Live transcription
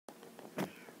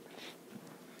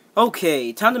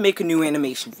Okay, time to make a new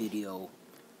animation video.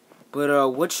 But,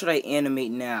 what should I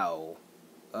animate now?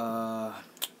 I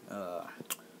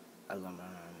don't know.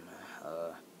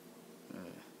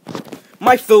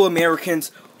 My fellow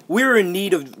Americans, we're in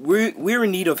need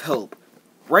of help.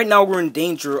 Right now, we're in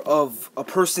danger of a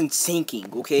person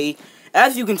sinking, okay?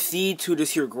 As you can see to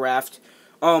this here graph,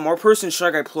 our person Shy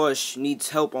Guy Plush needs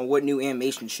help on what new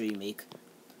animation should he make.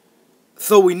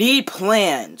 So we need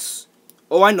plans.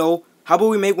 Oh, I know. How about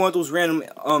we make one of those random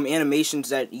animations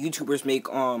that YouTubers make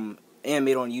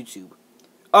animate on YouTube?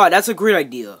 That's a great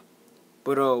idea.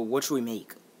 But what should we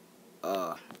make?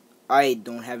 I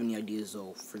don't have any ideas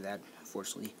though for that,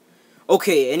 unfortunately.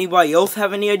 Okay, anybody else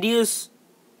have any ideas?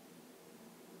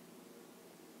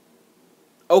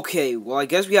 Okay, well I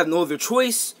guess we have no other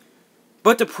choice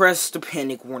but to press the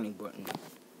panic warning button.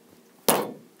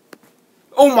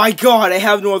 Oh my god, I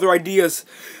have no other ideas.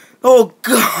 Oh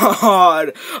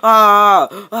god.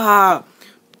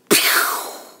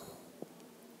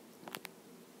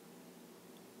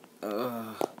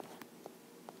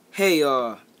 Hey,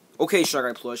 okay, Shy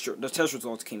Guy Plush, the test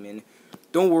results came in.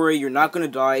 Don't worry, you're not gonna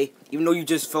die, even though you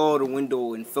just fell out a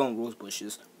window and fell in rose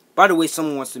bushes. By the way,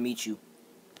 someone wants to meet you.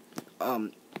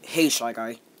 Hey, Shy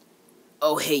Guy.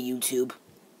 Oh, hey, YouTube.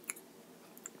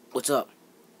 What's up?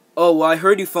 Oh, well, I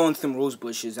heard you fell in some rose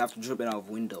bushes after jumping out of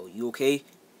a window. You okay?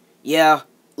 Yeah.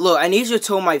 Look, I need you to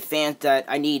tell my fans that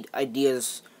I need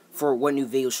ideas for what new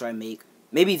videos should I make.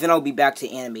 Maybe then I'll be back to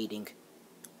animating.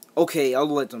 Okay, I'll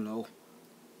let them know.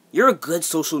 You're a good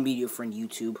social media friend,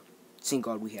 YouTube. Thank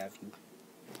God we have you.